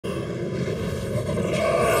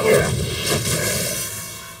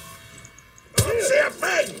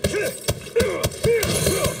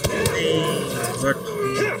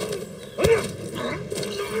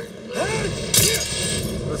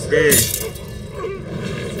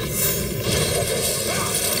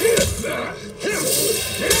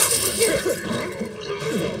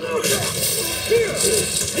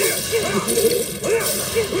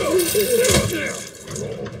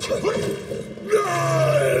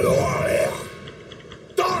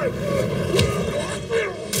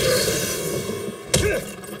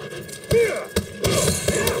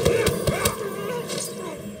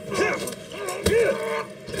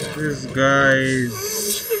These guys.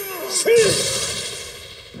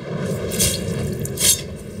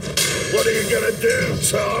 What are you gonna do,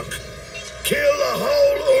 Tuck? Kill the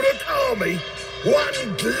whole Uruk army, one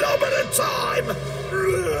glob at a time?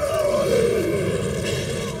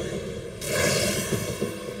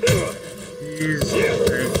 He's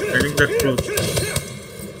telling the truth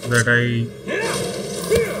that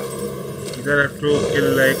either have to kill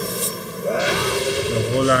like the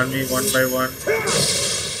whole army one by one.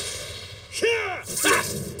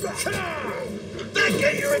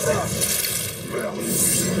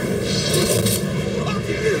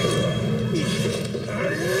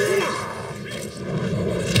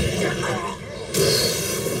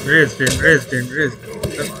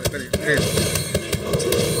 Rest.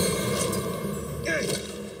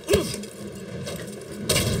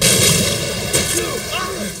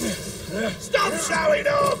 Stop showing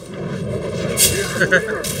off!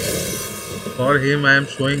 For him, I am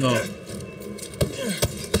showing off.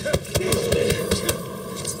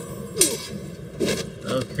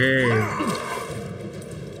 Okay.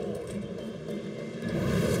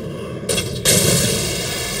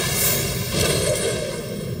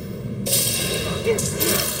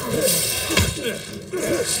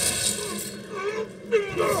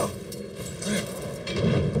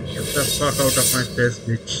 Get the fuck out of my face,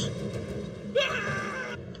 bitch.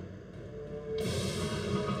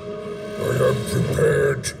 I am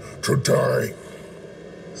prepared to die.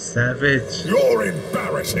 Savage. You're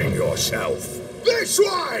embarrassing yourself. This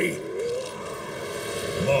way!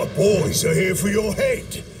 My boys are here for your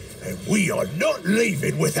head, and we are not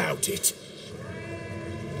leaving without it.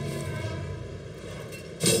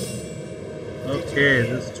 Okay,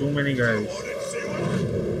 there's too many guys.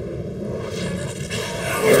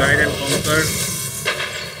 Divide and conquer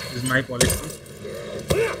is my policy.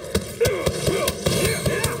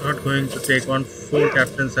 I'm not going to take on 4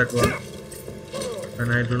 captains at once,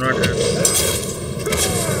 and I do not have.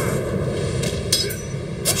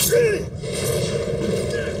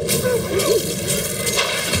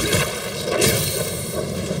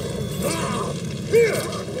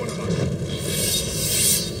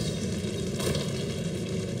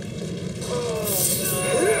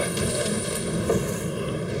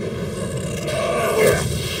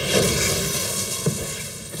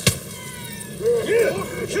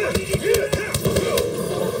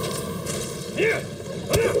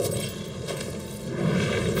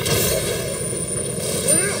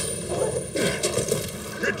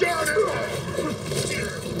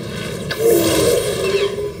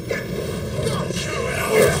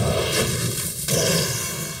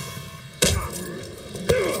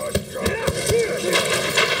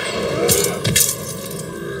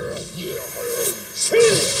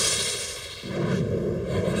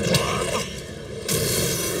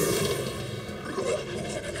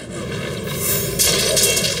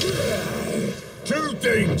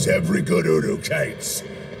 Every good Uruk hates: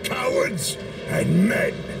 cowards and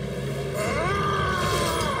men.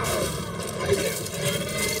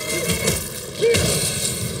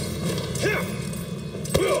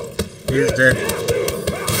 He's dead.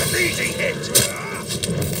 Easy hit.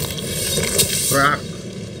 Crack.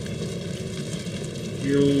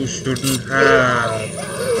 You shouldn't have.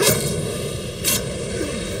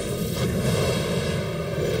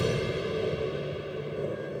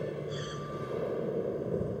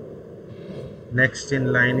 Next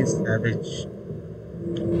in line is Savage.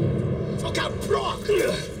 Fuck up, Brock!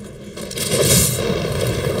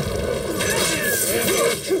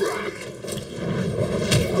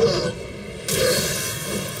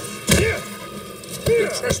 The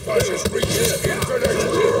trespassers reaches infinite.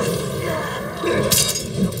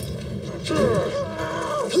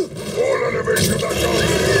 All enemies of the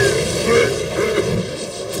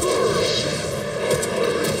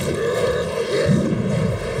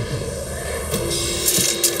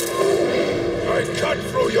cut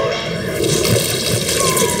through your arrogance.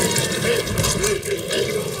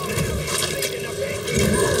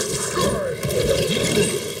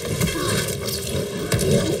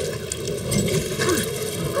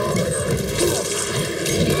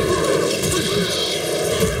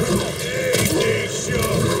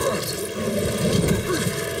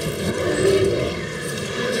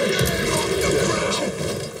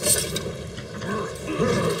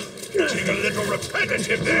 Getting a little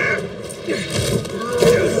repetitive there.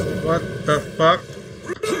 What the fuck?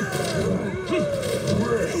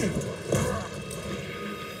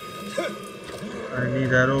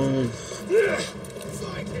 These arrows.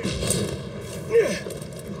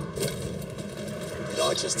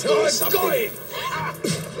 I just tell you something.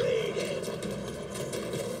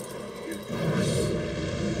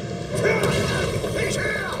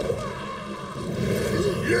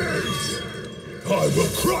 Yes! I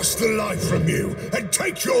will cross the line from you and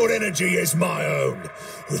take your energy as my own.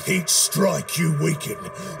 With each strike you weaken.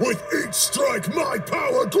 With each strike my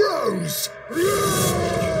power grows.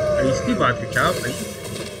 इसकी बात है क्या भाई?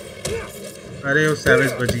 अरे वो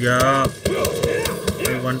savage बच गया.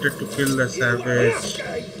 I wanted to kill the savage.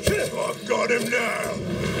 I've got him now.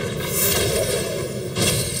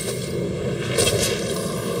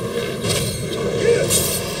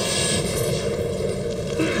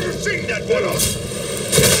 Sing that one up.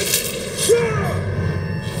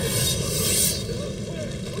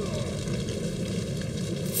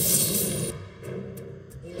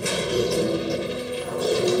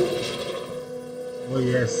 Oh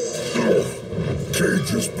yes.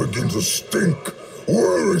 Cages begin to stink.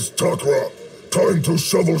 Where is Takra? Time to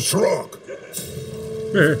shovel Shrock.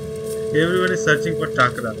 Everyone is searching for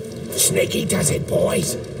Takra. Sneaky does it,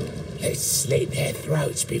 boys. Let's slit their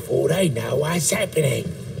throats before they know what's happening.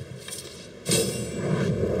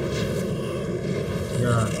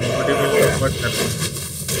 Yeah, nobody will know what happened.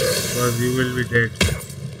 Because you will be dead.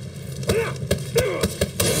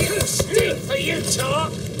 It'll stink for you,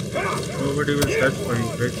 Talk. Nobody will search for you,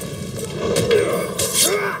 right?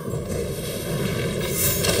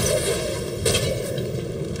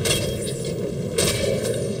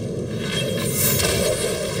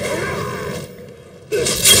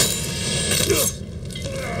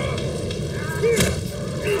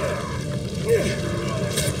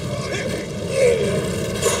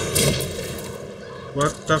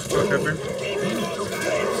 What the fuck happened?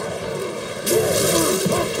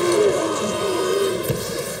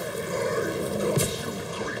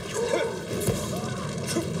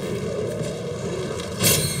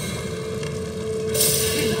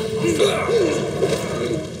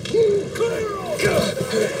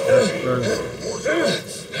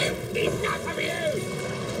 Enough of you!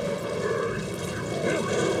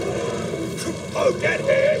 Poke that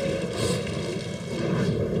head!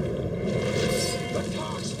 The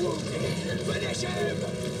Talk's wounded! Finish him!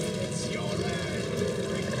 It's your land!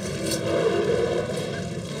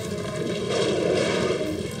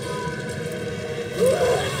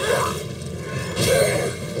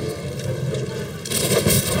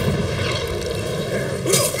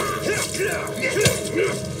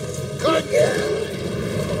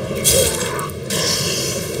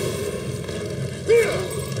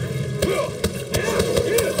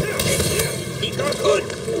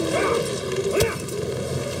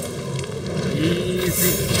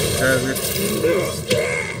 Easy. Does it?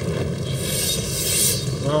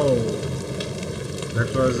 Wow. That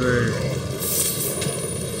was a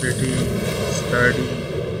pretty sturdy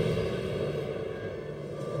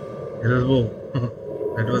elbow.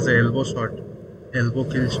 That was an elbow shot. Elbow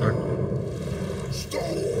kill shot.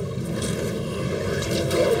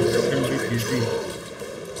 This can be busy.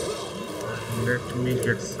 Let me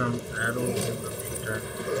get some arrows in the meantime.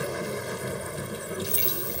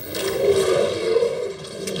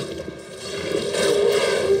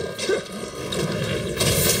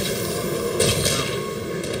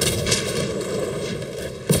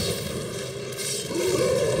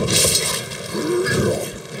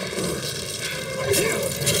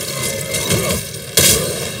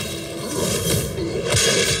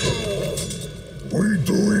 We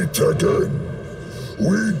do it again.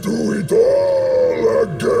 We do it all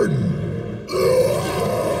again.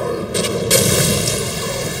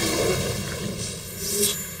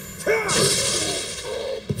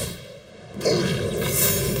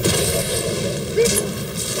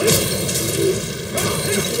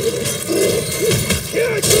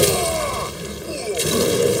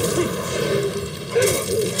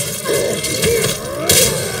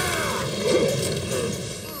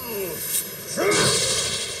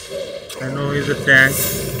 I know he's a tank,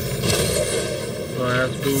 so I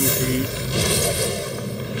have to be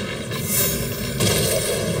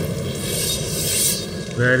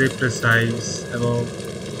very precise about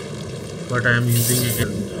what I am using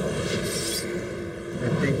again. I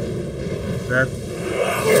think that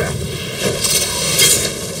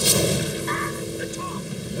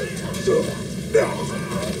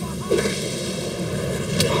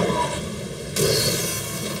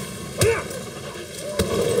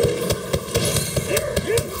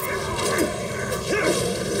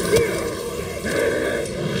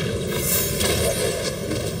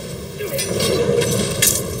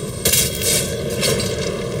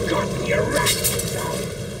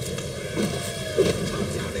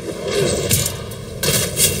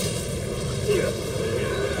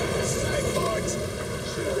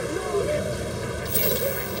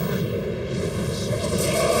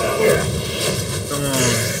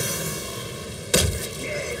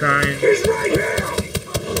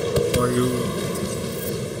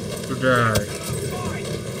To die.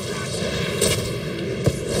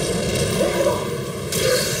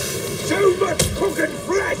 Too much cooking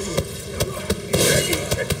flesh! Ready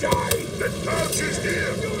to die! The torch is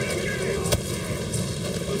here!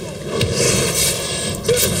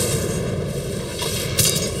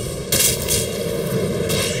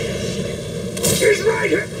 He's right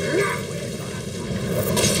here!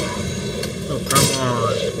 Oh, come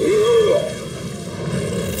on.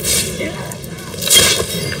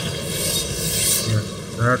 Yeah,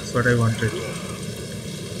 that's what I wanted.